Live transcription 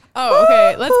Oh,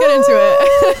 okay. Let's get into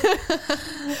it.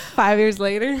 5 years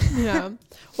later. Yeah.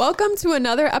 Welcome to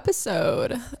another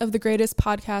episode of the greatest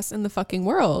podcast in the fucking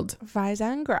world.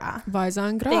 Vaisan Gra.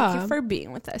 Vaisan Gra. Thank you for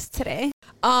being with us today.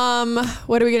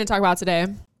 What are we going to talk about today?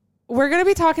 We're going to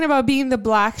be talking about being the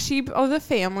black sheep of the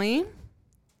family.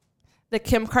 The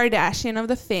Kim Kardashian of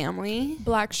the family.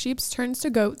 Black sheeps turns to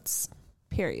goats.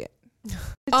 Period.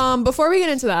 Before we get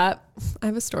into that, I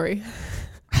have a story.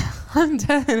 I'm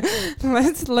done.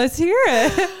 Let's hear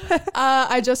it.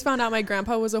 I just found out my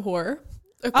grandpa was a whore.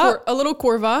 A little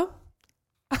corva.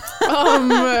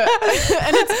 And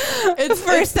it's the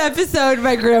first episode,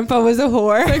 my grandpa was a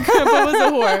whore. My grandpa was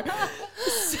a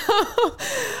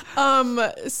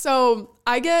whore. So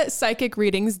I get psychic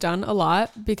readings done a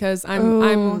lot because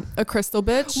I'm a crystal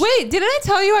bitch. Wait, didn't I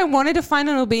tell you I wanted to find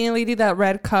an Albanian lady that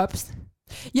read cups?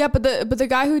 Yeah, but the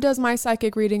guy who does my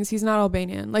psychic readings, he's not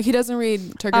Albanian. Like, he doesn't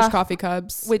read Turkish coffee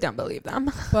cups. We don't believe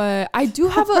them. But I do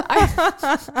have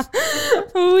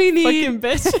we need fucking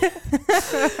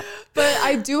bitch. But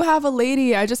I do have a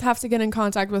lady. I just have to get in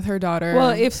contact with her daughter.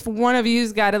 Well, if one of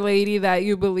you's got a lady that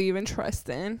you believe and trust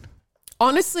in.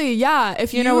 Honestly, yeah.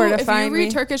 If you know where to find me. If you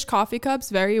read Turkish coffee cups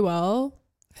very well,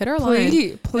 hit our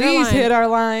line. Please hit our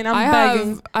line. I'm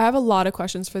begging. I have a lot of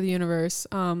questions for the universe.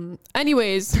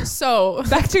 Anyways, so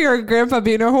back to your grandpa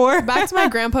being a whore. Back to my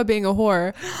grandpa being a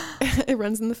whore. It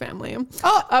runs in the family.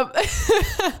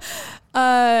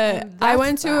 I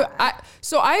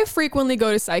frequently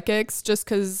go to psychics just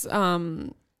because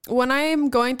when I'm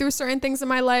going through certain things in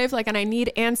my life, like, and I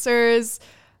need answers,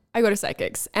 I go to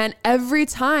psychics. And every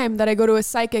time that I go to a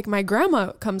psychic, my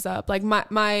grandma comes up, like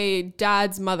my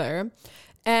dad's mother.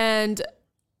 And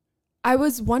I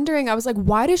was wondering, I was like,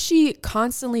 why does she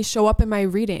constantly show up in my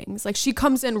readings? Like, she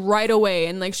comes in right away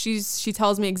and like she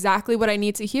tells me exactly what I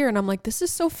need to hear. And I'm like, this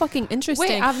is so fucking interesting.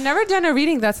 Wait, I've never done a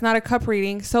reading that's not a cup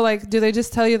reading. So like, do they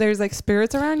just tell you there's like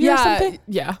spirits around you or something?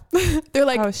 Yeah. They're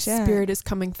like, oh, spirit is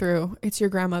coming through. It's your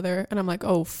grandmother. And I'm like,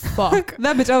 oh fuck.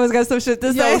 That bitch always got some shit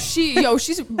to say.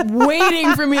 She's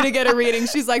waiting for me to get a reading.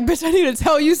 She's like, bitch, I need to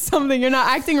tell you something. You're not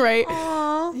acting right.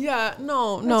 Aww. Yeah,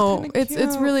 no.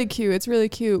 It's really cute. It's really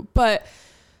cute. But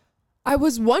I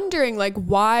was wondering, like,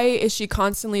 why is she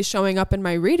constantly showing up in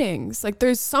my readings? Like,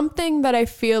 there's something that I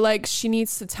feel like she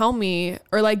needs to tell me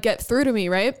or like get through to me,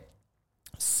 right?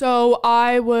 So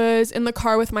I was in the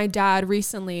car with my dad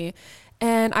recently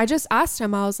and I just asked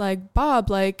him, I was like, Bob,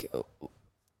 like,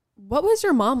 what was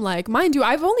your mom like? Mind you,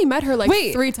 I've only met her like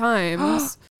 3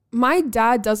 times. My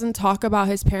dad doesn't talk about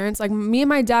his parents. Like, me and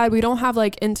my dad, we don't have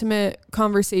like intimate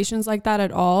conversations like that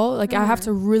at all. Like, I have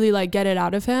to really like get it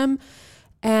out of him.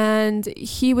 And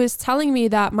he was telling me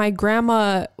that my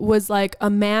grandma was like a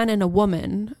man and a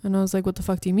woman. And I was like, what the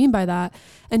fuck do you mean by that?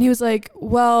 And he was like,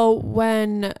 well,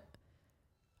 when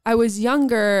I was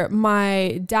younger,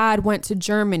 my dad went to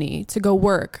Germany to go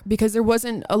work because there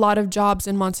wasn't a lot of jobs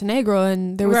in Montenegro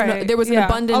and there was an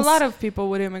abundance. A lot of people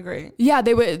would immigrate. Yeah,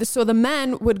 they would. So the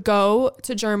men would go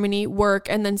to Germany, work,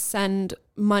 and then send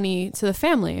money to the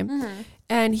family. Mm-hmm.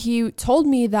 And he told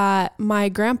me that my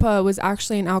grandpa was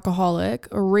actually an alcoholic,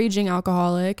 a raging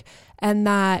alcoholic, and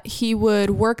that he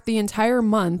would work the entire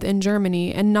month in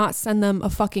Germany and not send them a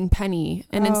fucking penny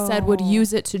and instead would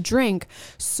use it to drink.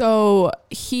 So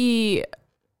he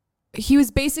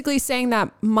was basically saying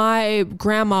that my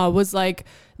grandma was like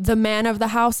the man of the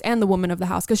house and the woman of the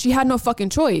house because she had no fucking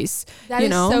choice. That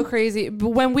is so crazy.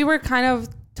 When we were kind of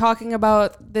talking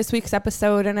about this week's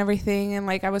episode and everything, and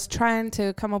like I was trying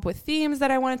to come up with themes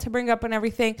that I wanted to bring up and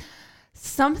everything,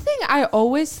 something I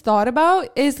always thought about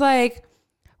is like,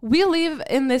 we live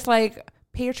in this like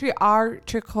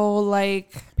patriarchal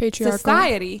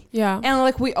society. Yeah. And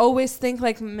like we always think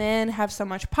like men have so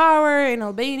much power in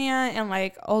Albania and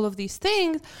like all of these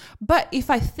things. But if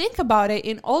I think about it,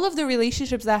 in all of the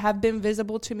relationships that have been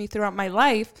visible to me throughout my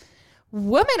life,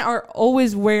 women are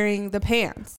always wearing the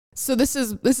pants. So this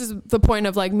is the point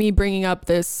of like me bringing up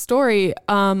this story.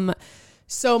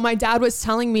 So my dad was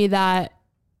telling me that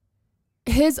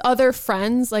his other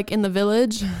friends, like in the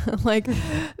village, like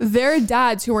their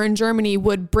dads who were in Germany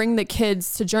would bring the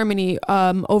kids to Germany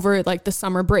over like the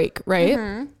summer break, right?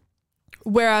 Mm-hmm.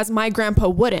 Whereas my grandpa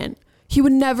wouldn't. He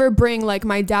would never bring like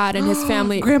my dad and his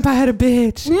family. Grandpa had a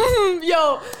bitch.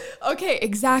 Yo, okay,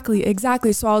 exactly.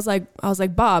 So I was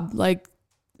like, Bob, like,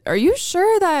 are you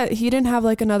sure that he didn't have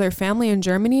like another family in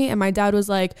Germany? And my dad was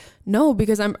like, no,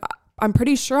 because I'm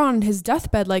pretty sure on his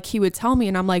deathbed, like he would tell me.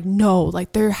 And I'm like, no,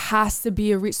 like there has to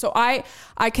be a so I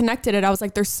connected it. I was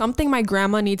like, there's something my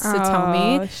grandma needs to tell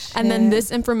me. Shit. And then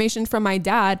this information from my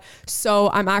dad.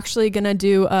 So I'm actually going to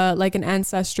do like an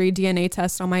ancestry DNA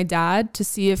test on my dad to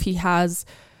see if he has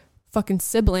fucking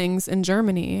siblings in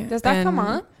Germany. Does that come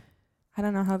up? I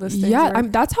don't know how this thing works.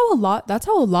 That's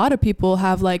how a lot of people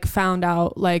have like found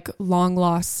out like long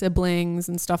lost siblings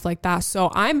and stuff like that.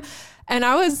 So I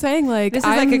was saying like this is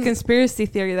like a conspiracy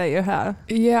theory that you have.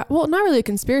 Yeah, well, not really a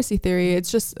conspiracy theory.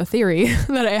 It's just a theory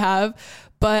that I have.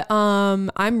 But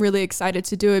I'm really excited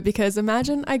to do it because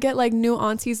imagine I get like new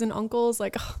aunties and uncles.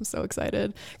 Like, oh, I'm so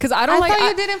excited because I thought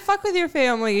you didn't fuck with your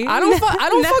family. I don't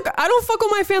fuck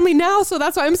with my family now, so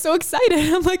that's why I'm so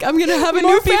excited. I'm like, I'm gonna have a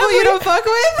new family. People you don't fuck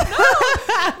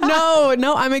with?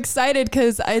 No, I'm excited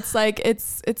because it's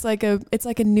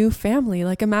like a new family.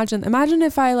 Like imagine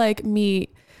if I like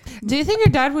meet. Do you think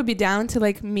your dad would be down to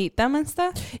like meet them and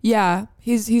stuff? Yeah,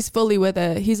 he's fully with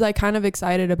it. He's like kind of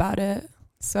excited about it.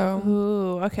 So,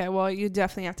 ooh, okay. Well, you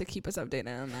definitely have to keep us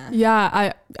updated on that.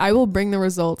 Yeah, I will bring the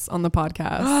results on the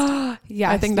podcast. Yeah,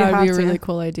 I think that would be a really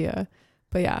cool idea.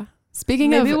 But yeah,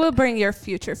 maybe we'll bring your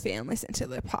future families into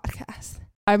the podcast.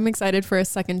 I'm excited for a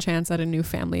second chance at a new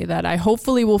family that I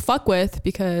hopefully will fuck with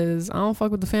because I don't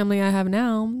fuck with the family I have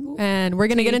now. Ooh, and we're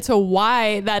going to get into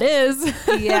why that is.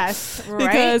 Yes, right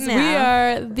because now. We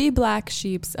are the black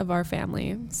sheeps of our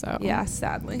family. So yeah,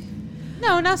 sadly.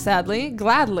 No, not sadly.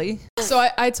 Gladly. So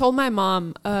I told my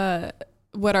mom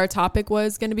what our topic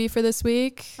was going to be for this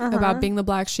week about being the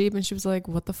black sheep. And she was like,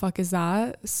 what the fuck is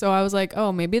that? So I was like,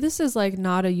 oh, maybe this is like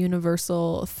not a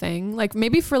universal thing. Like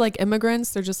maybe for like immigrants,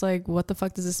 they're just like, what the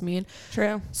fuck does this mean?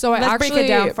 True. So Let's break it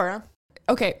down for them.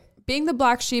 Okay. Being the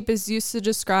black sheep is used to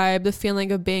describe the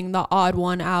feeling of being the odd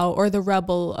one out or the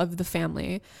rebel of the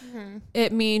family. Mm-hmm.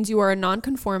 It means you are a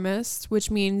nonconformist,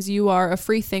 which means you are a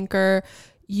free thinker.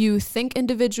 You think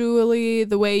individually.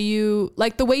 The way you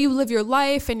live your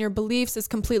life and your beliefs is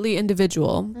completely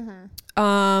individual.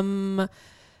 Mm-hmm.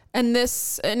 And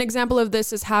an example of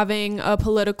this is having a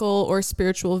political or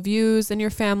spiritual views in your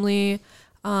family.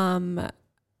 And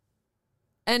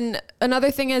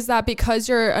another thing is that because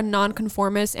you're a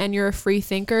nonconformist and you're a free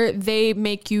thinker, they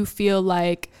make you feel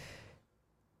like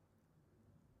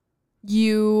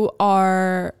you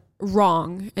are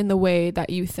wrong in the way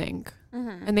that you think.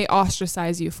 Mm-hmm. And they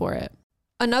ostracize you for it.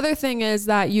 Another thing is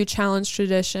that you challenge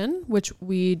tradition, which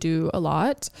we do a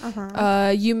lot.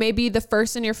 You may be the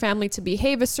first in your family to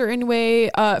behave a certain way.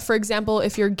 For example,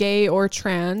 if you're gay or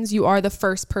trans, you are the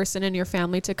first person in your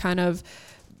family to kind of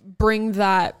bring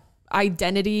that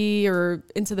identity or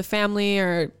into the family,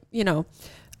 or, you know.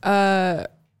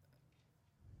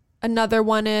 Another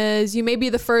one is you may be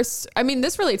the first. I mean,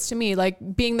 this relates to me,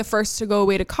 like being the first to go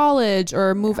away to college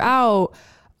or move out.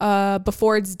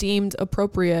 Before it's deemed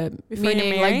appropriate,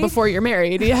 meaning like before you're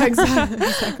married. Yeah,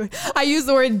 exactly. I use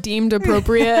the word deemed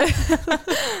appropriate,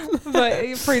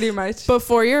 but pretty much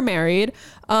before you're married.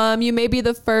 You may be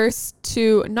the first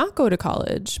to not go to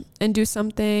college and do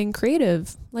something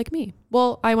creative like me.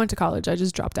 Well, I went to college. I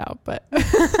just dropped out, but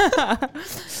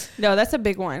no, that's a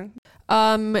big one.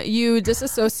 You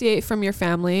disassociate from your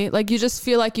family. Like you just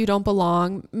feel like you don't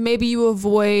belong. Maybe you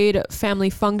avoid family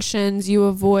functions. You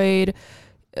avoid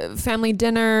family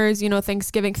dinners, you know,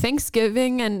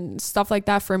 Thanksgiving and stuff like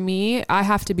that. For me, I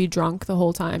have to be drunk the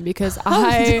whole time because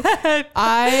I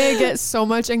get so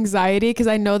much anxiety because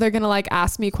I know they're gonna like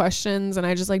ask me questions and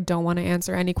I just like don't want to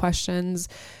answer any questions.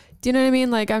 Do you know what I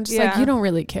mean? Like I'm just like, you don't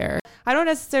really care. I don't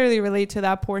necessarily relate to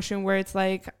that portion where it's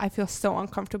like I feel so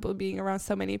uncomfortable being around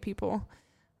so many people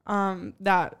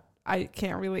that I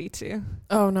can't relate to.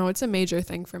 Oh no, it's a major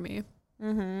thing for me.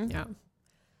 Mm-hmm. Yeah.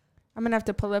 I'm going to have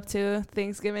to pull up to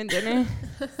Thanksgiving dinner.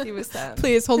 See what's up.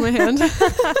 Please hold my hand.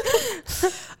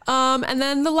 And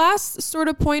then the last sort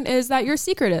of point is that you're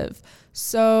secretive.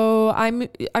 So I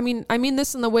mean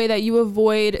this in the way that you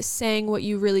avoid saying what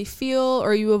you really feel,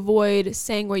 or you avoid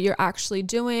saying what you're actually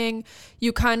doing.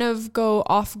 You kind of go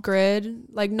off grid.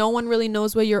 Like no one really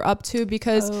knows what you're up to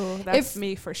because that's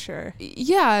me for sure.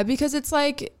 Yeah, because it's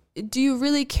like, do you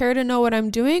really care to know what I'm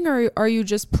doing, or are you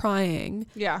just prying?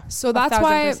 Yeah. So that's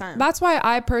 1,000%. That's why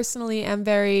I personally am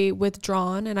very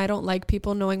withdrawn and I don't like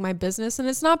people knowing my business. And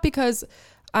it's not because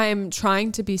I'm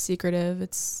trying to be secretive.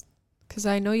 It's because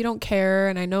I know you don't care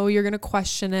and I know you're going to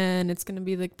question it and it's going to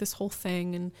be like this whole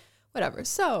thing and whatever.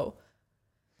 So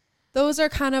those are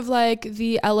kind of like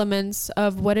the elements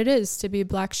of what it is to be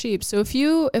black sheep. So if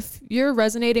you're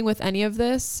resonating with any of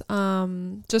this,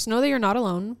 just know that you're not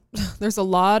alone. There's a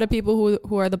lot of people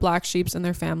who are the black sheeps in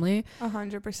their family.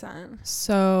 100%.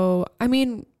 So, I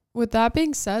mean, with that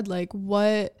being said, like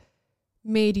what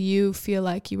made you feel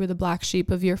like you were the black sheep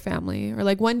of your family? Or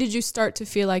like when did you start to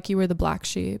feel like you were the black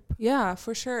sheep? Yeah,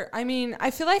 for sure. I mean,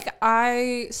 I feel like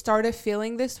I started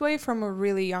feeling this way from a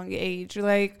really young age.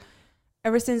 Like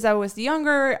ever since I was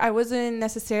younger, I wasn't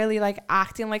necessarily like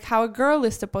acting like how a girl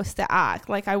is supposed to act.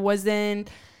 Like I wasn't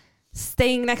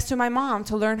staying next to my mom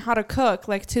to learn how to cook.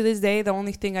 Like to this day, the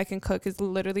only thing I can cook is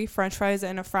literally French fries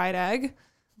and a fried egg.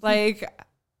 Like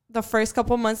the first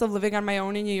couple months of living on my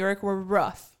own in New York were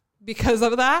rough because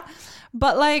of that.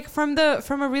 But like from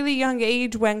a really young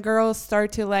age, when girls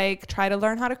start to like try to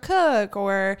learn how to cook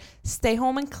or stay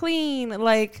home and clean,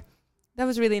 like that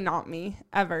was really not me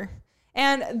ever.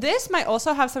 And this might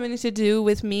also have something to do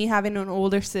with me having an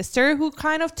older sister who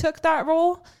kind of took that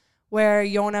role, where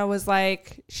Yona was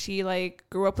like, she like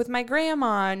grew up with my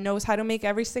grandma, knows how to make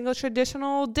every single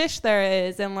traditional dish there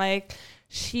is. And like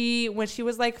when she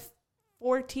was like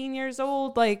 14 years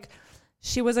old, like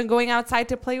she wasn't going outside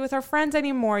to play with her friends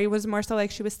anymore. It was more so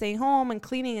like she was staying home and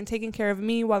cleaning and taking care of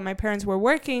me while my parents were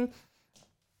working.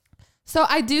 So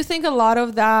I do think a lot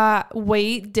of that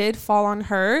weight did fall on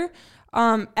her,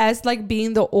 as like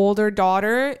being the older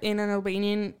daughter in an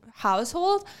Albanian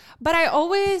household. But I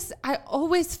always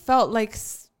felt like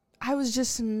I was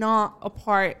just not a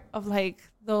part of like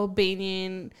the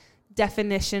Albanian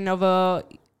definition of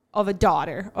a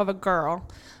daughter, of a girl.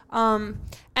 And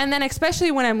then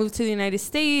especially when I moved to the United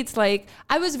States, like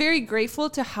I was very grateful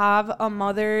to have a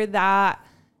mother that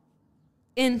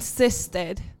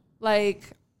insisted, like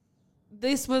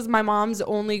this was my mom's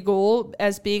only goal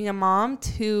as being a mom,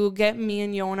 to get me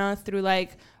and Yona through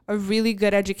like a really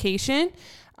good education,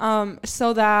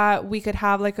 so that we could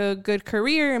have like a good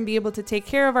career and be able to take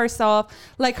care of ourselves.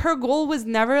 Like her goal was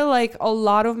never like a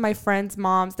lot of my friends'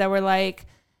 moms that were like,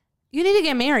 you need to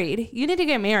get married. You need to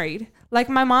get married. Like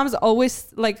my mom's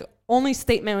always like only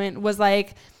statement was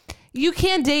like, you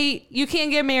can't date, you can't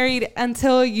get married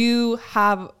until you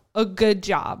have a good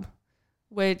job,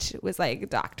 which was like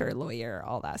doctor, lawyer,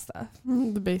 all that stuff.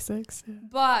 The basics. Yeah.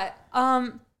 But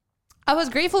I was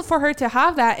grateful for her to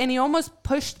have that. And it almost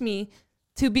pushed me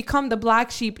to become the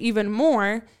black sheep even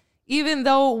more, even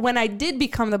though when I did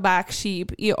become the black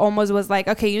sheep, it almost was like,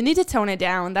 okay, you need to tone it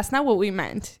down. That's not what we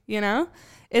meant, you know?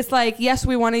 It's like, yes,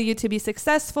 we wanted you to be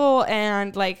successful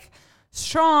and like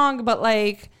strong, but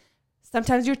like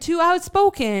sometimes you're too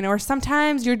outspoken, or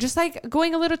sometimes you're just like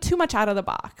going a little too much out of the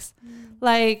box.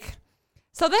 Like,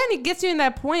 so then it gets you in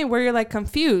that point where you're like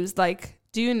confused. Like,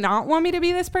 do you not want me to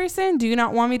be this person? Do you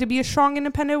not want me to be a strong,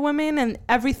 independent woman and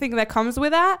everything that comes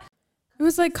with that? It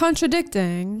was like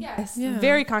contradicting. Yes, yeah.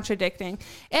 Very contradicting.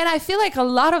 And I feel like a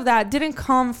lot of that didn't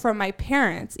come from my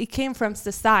parents. It came from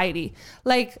society.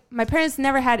 Like my parents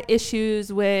never had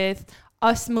issues with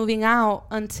us moving out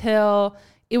until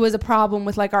it was a problem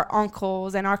with like our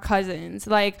uncles and our cousins.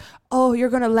 Like, oh, you're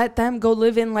going to let them go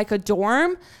live in like a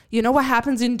dorm? You know what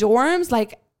happens in dorms?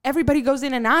 Like everybody goes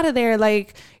in and out of there.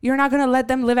 Like you're not going to let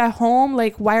them live at home.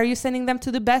 Like why are you sending them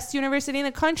to the best university in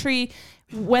the country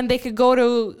when they could go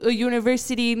to a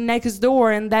university next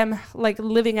door and them like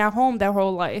living at home their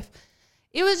whole life?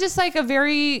 It was just like a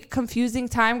very confusing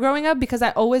time growing up, because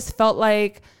I always felt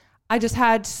like I just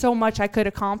had so much I could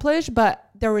accomplish, but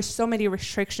there were so many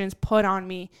restrictions put on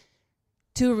me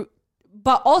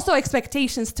but also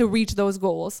expectations to reach those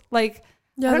goals. Like,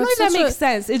 yeah, I don't know if that makes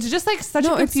sense. It's just like such a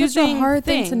confusing it's such a hard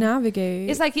thing to navigate.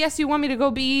 It's like, yes, you want me to go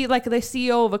be like the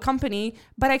CEO of a company,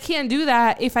 but I can't do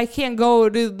that if I can't go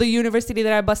to the university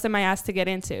that I busted my ass to get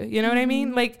into. You know what I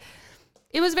mean? Like,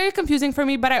 it was very confusing for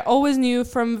me, but I always knew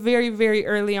from very, very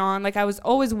early on, like I was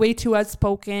always way too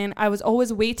outspoken. I was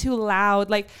always way too loud.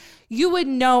 Like you would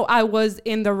know I was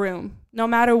in the room, no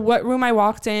matter what room I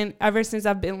walked in, ever since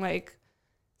I've been like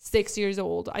 6 years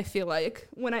old. I feel like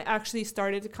when I actually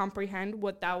started to comprehend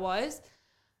what that was,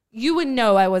 you would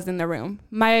know I was in the room.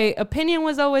 My opinion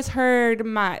was always heard.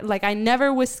 I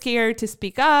never was scared to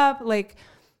speak up. Like,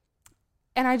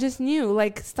 and I just knew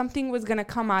like something was going to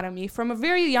come out of me from a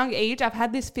very young age. I've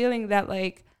had this feeling that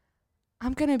like,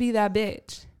 I'm going to be that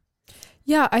bitch.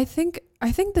 Yeah. I think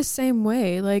the same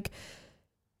way. Like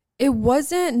it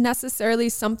wasn't necessarily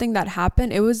something that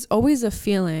happened. It was always a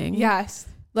feeling. Yes.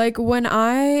 Like when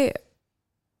I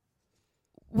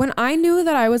knew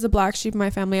that I was a black sheep in my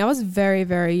family, I was very,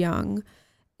 very young.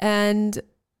 And,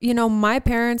 you know, my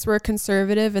parents were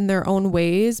conservative in their own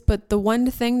ways. But the one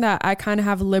thing that I kind of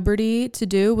have liberty to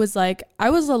do was like, I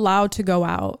was allowed to go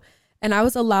out and I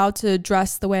was allowed to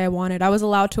dress the way I wanted. I was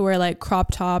allowed to wear like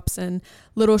crop tops and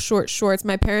little short shorts.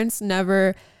 My parents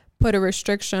never put a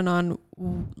restriction on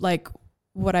like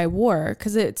what I wore.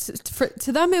 Cause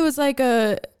to them, it was like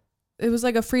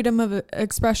a freedom of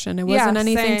expression. It wasn't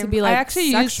anything same. To be like I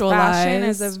actually sexualized. Used fashion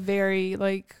as a very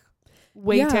like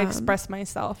way to express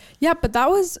myself. Yeah, but that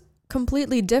was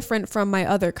completely different from my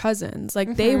other cousins.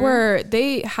 Like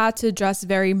they had to dress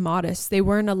very modest. They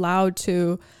weren't allowed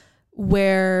to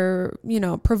wear, you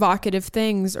know, provocative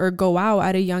things or go out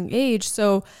at a young age.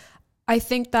 So I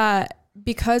think that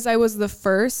because I was the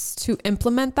first to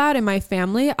implement that in my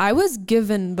family, I was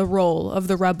given the role of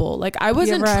the rebel. Like I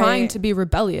wasn't trying to be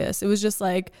rebellious. It was just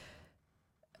like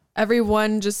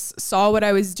everyone just saw what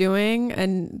I was doing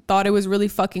and thought it was really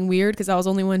fucking weird because I was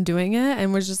the only one doing it,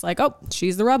 and was just like, oh,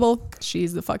 she's the rebel.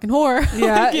 She's the fucking whore.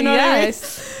 Yeah. Like, you know what I mean?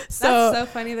 So that's so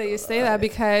funny that you say that,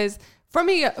 because from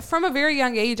a very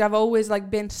young age, I've always like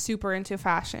been super into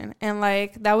fashion, and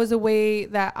like that was a way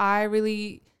that I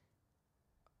really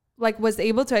like was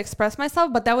able to express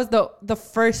myself. But that was the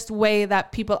first way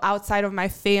that people outside of my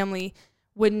family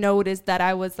would notice that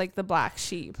I was like the black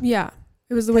sheep. Yeah.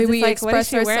 It was the way we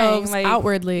express ourselves like,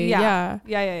 outwardly. Yeah.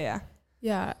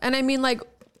 And I mean, like,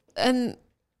 and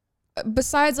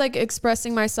besides like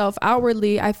expressing myself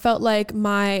outwardly, I felt like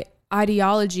my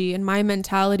ideology and my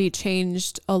mentality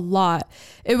changed a lot.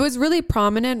 It was really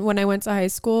prominent when I went to high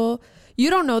school. You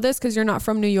don't know this because you're not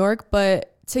from New York,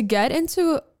 but to get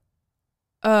into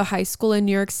a high school in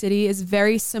New York City is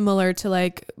very similar to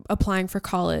like applying for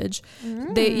college.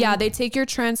 They take your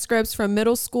transcripts from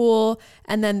middle school,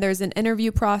 and then there's an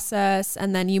interview process,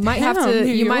 and then you might have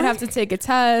to take a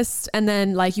test, and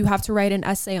then like you have to write an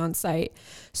essay on site.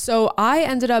 So I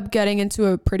ended up getting into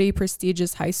a pretty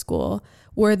prestigious high school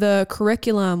where the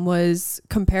curriculum was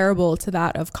comparable to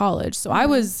that of college. So I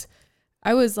was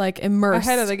like immersed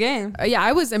ahead of the game.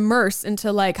 I was immersed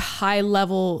into like high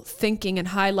level thinking and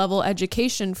high level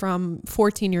education from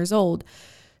 14 years old.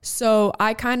 So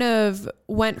I kind of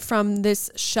went from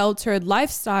this sheltered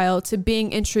lifestyle to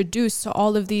being introduced to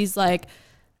all of these like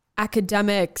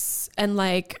academics and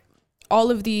like all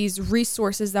of these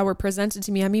resources that were presented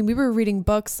to me. I mean, we were reading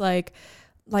books like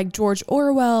George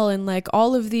Orwell and like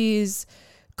all of these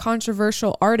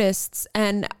controversial artists,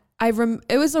 and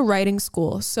it was a writing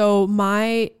school. So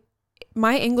my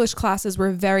English classes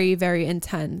were very, very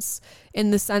intense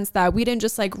in the sense that we didn't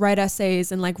just like write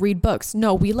essays and like read books.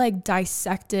 No, we like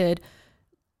dissected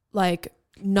like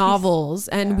novels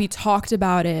and we talked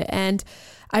about it. And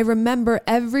I remember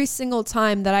every single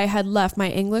time that I had left my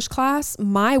English class,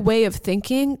 my way of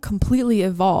thinking completely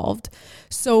evolved.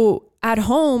 So at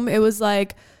home, it was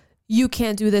like, you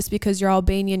can't do this because you're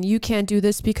Albanian. You can't do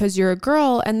this because you're a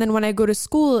girl. And then when I go to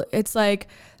school, it's like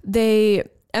they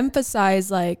emphasize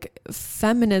like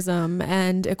feminism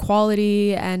and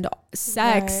equality and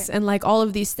sex and like all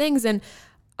of these things. And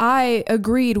I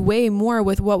agreed way more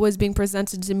with what was being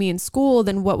presented to me in school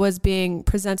than what was being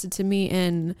presented to me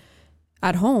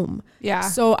at home. Yeah.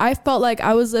 So I felt like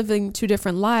I was living two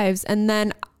different lives. And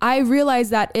then I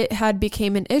realized that it had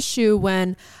became an issue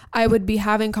when I would be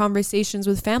having conversations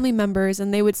with family members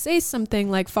and they would say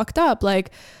something like fucked up,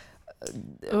 like,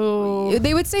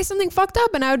 they would say something fucked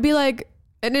up, and I would be like,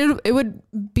 and it would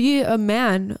be a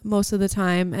man most of the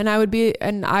time. And I would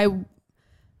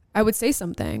say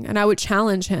something and I would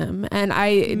challenge him, and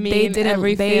they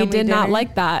did not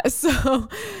like that. So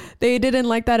they didn't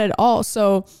like that at all.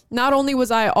 So not only was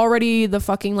I already the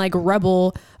fucking like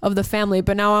rebel of the family,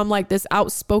 but now I'm like this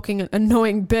outspoken,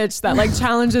 annoying bitch that like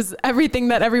challenges everything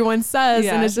that everyone says.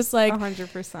 And it's just like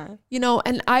 100%, you know,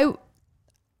 and I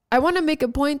want to make a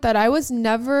point that I was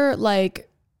never like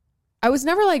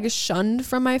shunned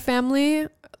from my family.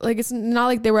 Like, it's not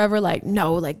like they were ever like,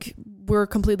 no, like we're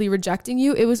completely rejecting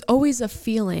you. It was always a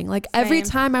feeling. Like every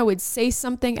time I would say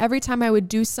something, every time I would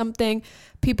do something,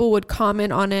 people would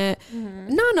comment on it,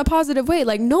 not in a positive way.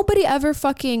 Like nobody ever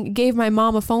fucking gave my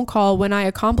mom a phone call when I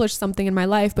accomplished something in my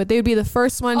life, but they would be the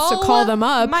first ones to call them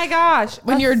up. My gosh.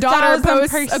 When your daughter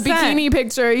posts a bikini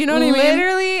picture, you know what I mean?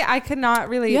 Literally, I could not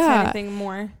relate to anything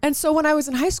more. And so when I was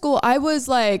in high school, I was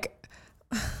like,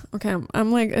 okay,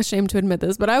 I'm like ashamed to admit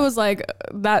this, but I was like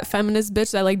that feminist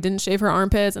bitch that like didn't shave her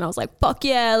armpits, and I was like, fuck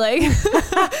yeah, like and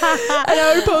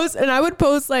I would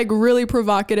post like really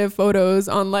provocative photos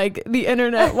on like the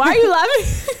internet. Why are you laughing?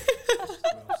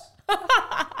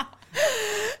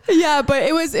 Yeah, but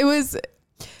it was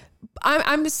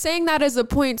I'm just saying that as a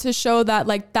point to show that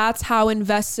like that's how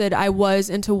invested I was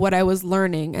into what I was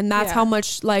learning, and that's how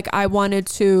much like I wanted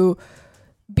to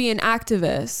be an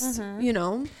activist, you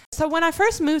know? So when I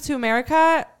first moved to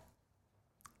America,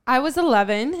 I was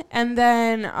 11, and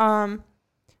then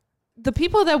the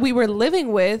people that we were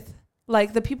living with,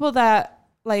 like the people that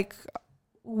like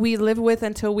we lived with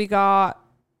until we got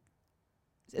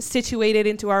situated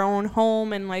into our own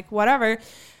home and like whatever,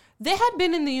 they had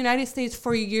been in the United States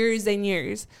for years and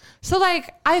years. So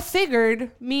like I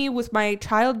figured, me with my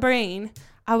child brain,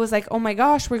 I was like, oh my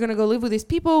gosh, we're going to go live with these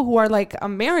people who are like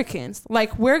Americans.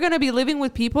 Like we're going to be living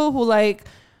with people who like,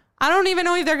 I don't even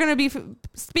know if they're going to be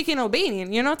speaking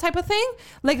Albanian, you know, type of thing.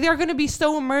 Like, they're going to be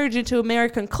so immersed into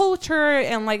American culture,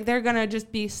 and like they're going to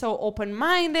just be so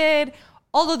open-minded.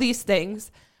 All of these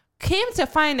things. Came to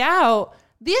find out,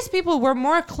 these people were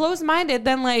more close-minded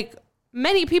than like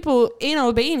many people in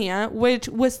Albania, which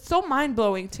was so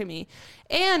mind-blowing to me.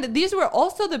 And these were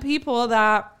also the people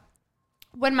that,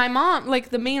 when my mom, like,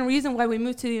 the main reason why we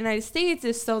moved to the United States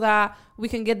is so that we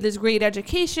can get this great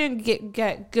education,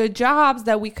 get good jobs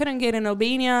that we couldn't get in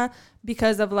Albania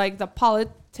because of like the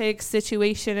politics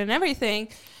situation and everything.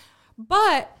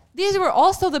 But these were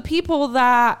also the people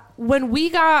that when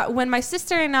my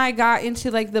sister and I got into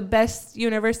like the best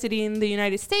university in the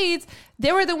United States,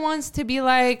 they were the ones to be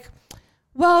like,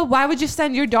 well, why would you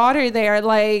send your daughter there?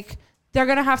 Like, they're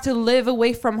going to have to live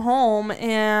away from home,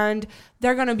 and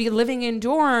they're going to be living in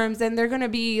dorms, and they're going to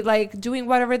be like doing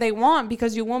whatever they want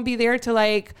because you won't be there to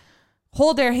like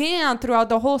hold their hand throughout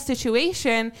the whole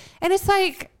situation. And it's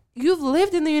like, you've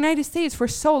lived in the United States for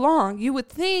so long. You would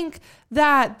think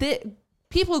that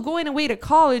people going away to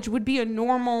college would be a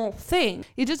normal thing.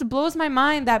 It just blows my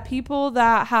mind that people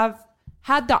that have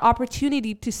had the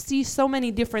opportunity to see so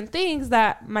many different things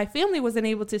that my family wasn't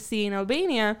able to see in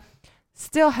Albania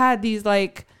still had these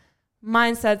like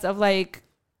mindsets of like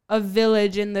a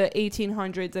village in the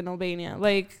 1800s in Albania.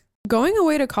 Like, going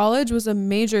away to college was a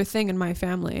major thing in my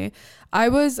family.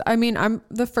 I'm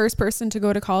the first person to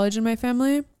go to college in my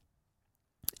family.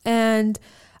 And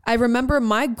I remember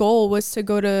my goal was to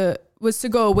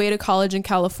go away to college in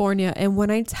California. And when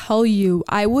I tell you,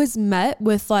 I was met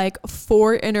with like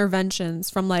 4 interventions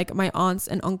from like my aunts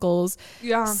and uncles,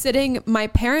 sitting my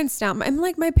parents down. I'm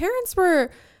like, my parents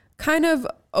were kind of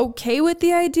okay with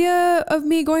the idea of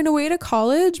me going away to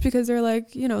college because they're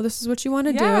like, you know, this is what you want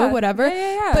to do, whatever.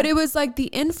 But it was like the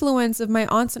influence of my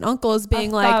aunts and uncles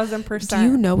being 1,000%. Do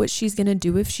you know what she's going to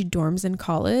do if she dorms in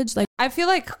college? Like, I feel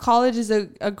like college is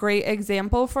a great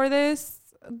example for this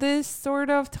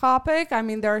sort of topic. I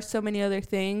mean, there are so many other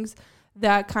things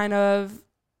that kind of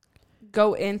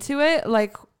go into it.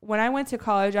 Like, when I went to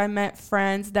college, I met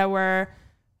friends that were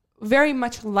very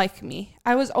much like me.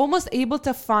 I was almost able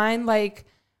to find like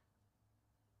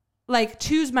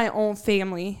choose my own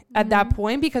family at that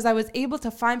point, because I was able to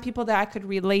find people that I could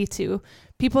relate to,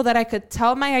 people that I could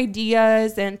tell my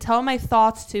ideas and tell my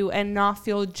thoughts to and not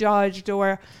feel judged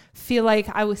or feel like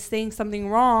I was saying something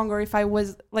wrong, or if I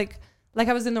was like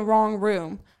I was in the wrong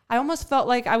room. I almost felt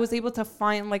like I was able to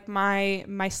find like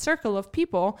my circle of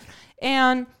people.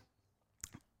 And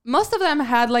most of them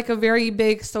had like a very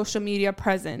big social media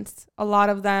presence. A lot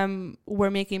of them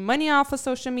were making money off of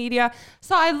social media.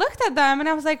 So I looked at them and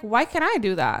I was like, why can't I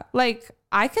do that? Like,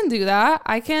 I can do that.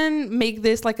 I can make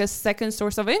this like a second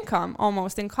source of income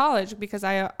almost in college, because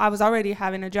I was already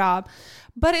having a job.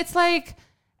 But it's like,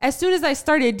 as soon as I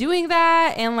started doing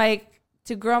that and like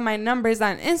to grow my numbers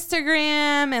on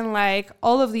Instagram and like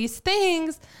all of these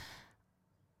things,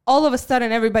 all of a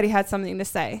sudden everybody had something to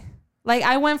say. Like,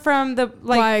 I went from the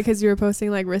like, why? Because you were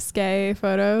posting like risque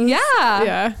photos.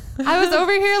 Yeah. I was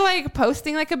over here like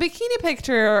posting like a bikini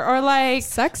picture or like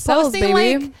sex sells, posting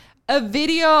baby. Like a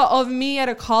video of me at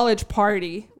a college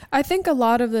party. I think a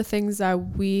lot of the things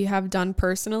that we have done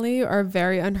personally are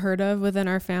very unheard of within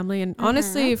our family, and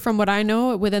honestly, from what I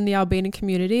know, within the Albanian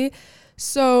community.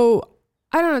 So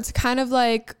I don't know, to kind of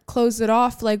like close it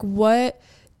off, like, what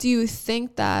do you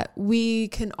think that we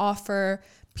can offer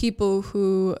people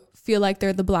who feel like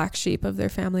they're the black sheep of their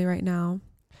family right now?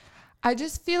 I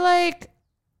just feel like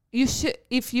you should,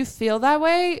 if you feel that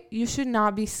way, you should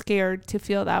not be scared to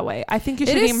feel that way. I think you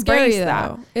should embrace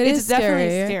that. It's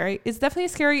definitely scary. It's definitely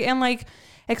scary. And like,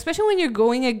 especially when you're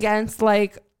going against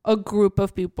like a group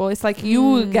of people, it's like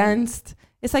you against,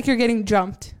 it's like you're getting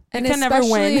jumped. And you can never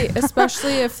win.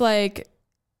 Especially if like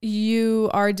you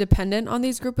are dependent on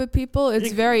these group of people,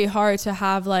 it's very hard to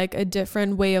have like a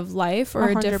different way of life or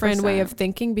 100%. A different way of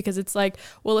thinking, because it's like,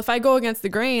 well, if I go against the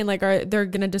grain, like, they're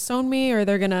gonna disown me, or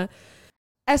they're gonna.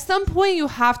 At some point, you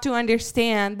have to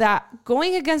understand that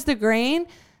going against the grain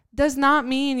does not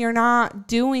mean you're not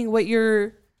doing what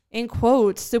you're, in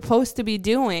quotes, supposed to be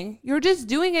doing. You're just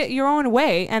doing it your own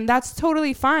way, and that's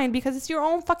totally fine, because it's your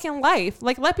own fucking life.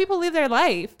 Like, let people live their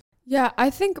life. Yeah, I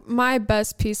think my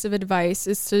best piece of advice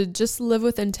is to just live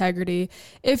with integrity.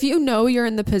 If you know you're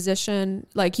in the position,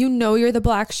 like, you know you're the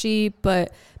black sheep,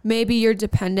 but maybe you're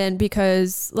dependent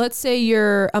because, let's say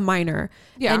you're a minor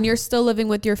and you're still living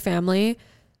with your family,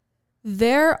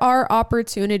 there are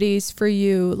opportunities for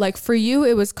you. Like, for you,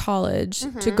 it was college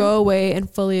to go away and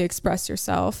fully express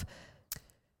yourself.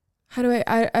 How do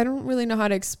I don't really know how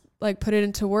to put it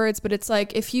into words, but it's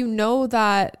like, if you know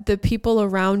that the people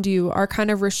around you are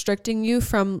kind of restricting you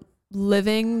from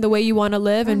living the way you want to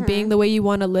live and being the way you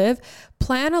want to live.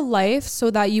 Plan a life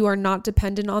so that you are not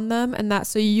dependent on them, and that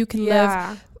so you can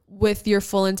live with your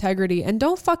full integrity, and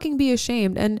don't fucking be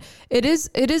ashamed. And it is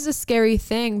a scary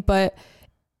thing, but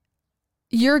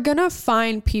you're gonna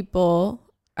find people,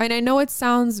 and I know it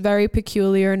sounds very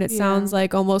peculiar and it sounds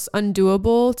like almost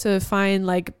undoable to find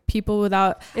like people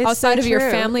without outside of your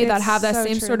family that have that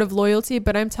same sort of loyalty.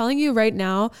 But I'm telling you right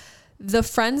now, the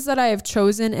friends that I have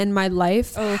chosen in my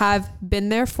life have been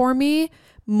there for me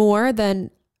more than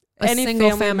any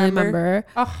single family member.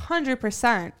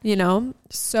 100%. You know?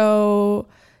 So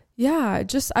yeah, I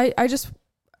just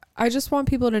want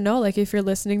people to know, like, if you're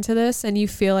listening to this and you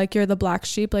feel like you're the black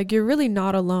sheep, like, you're really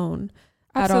not alone.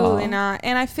 Absolutely not.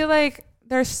 And I feel like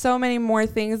there's so many more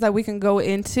things that we can go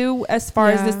into as far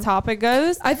as this topic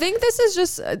goes. I think this is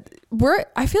just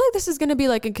I feel like this is going to be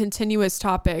like a continuous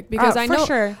topic, because I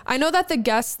know that the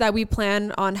guests that we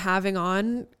plan on having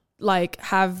on like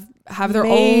have their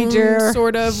major own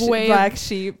sort of way black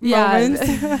sheep moments.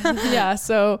 Yeah,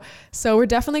 so we're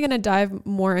definitely going to dive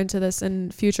more into this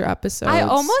in future episodes. I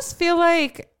almost feel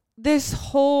like this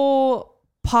whole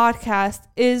podcast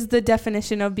is the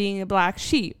definition of being a black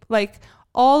sheep. Like,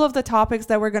 all of the topics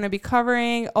that we're going to be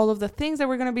covering, all of the things that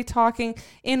we're going to be talking,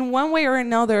 in one way or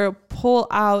another, pull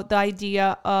out the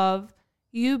idea of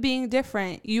you being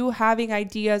different, you having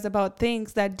ideas about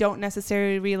things that don't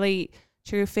necessarily relate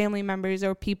to your family members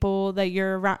or people that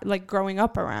you're around, like growing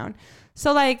up around.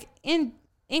 So like in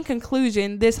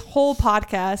conclusion, this whole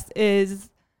podcast is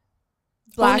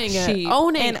black sheep.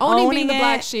 Owning being the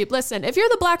black sheep. Listen, if you're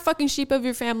the black fucking sheep of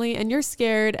your family and you're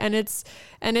scared and it's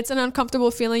an uncomfortable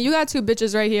feeling, you got two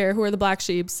bitches right here who are the black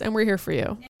sheeps, and we're here for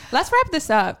you. Let's wrap this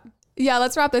up. Yeah,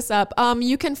 let's wrap this up.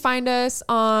 You can find us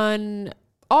on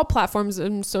all platforms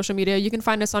and social media. You can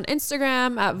find us on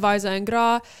Instagram at Varza and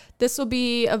Gra. This will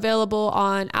be available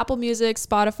on Apple Music,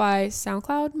 Spotify,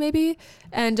 SoundCloud maybe,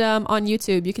 and on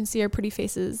YouTube. You can see our pretty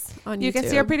faces on YouTube. You can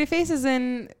see our pretty faces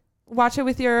and watch it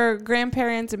with your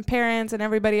grandparents and parents and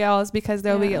everybody else, because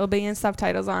it'll be in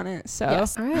subtitles on it. So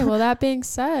yes. All right, well, that being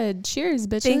said, cheers,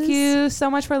 bitches. Thank you so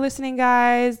much for listening,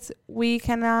 guys. We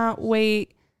cannot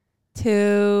wait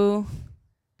to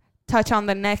touch on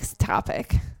the next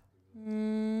topic.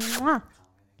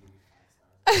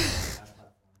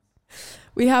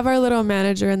 We have our little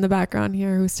manager in the background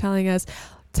here who's telling us,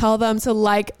 tell them to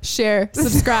like, share,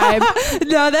 subscribe.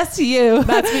 No, that's you.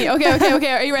 That's me.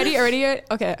 Okay. Are you ready?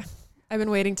 Okay. I've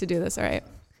been waiting to do this. All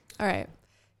right.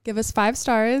 Give us 5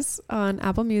 stars on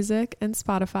Apple Music and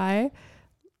Spotify.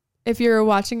 If you're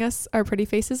watching us, our pretty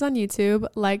faces on YouTube,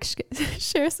 like,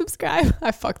 share, subscribe.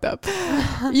 I fucked up.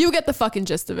 You get the fucking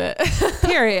gist of it.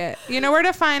 Period. You know where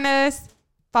to find us.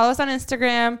 Follow us on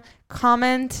Instagram.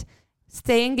 Comment.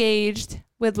 Stay engaged.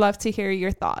 We'd love to hear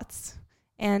your thoughts.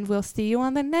 And we'll see you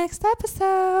on the next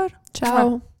episode.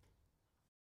 Ciao.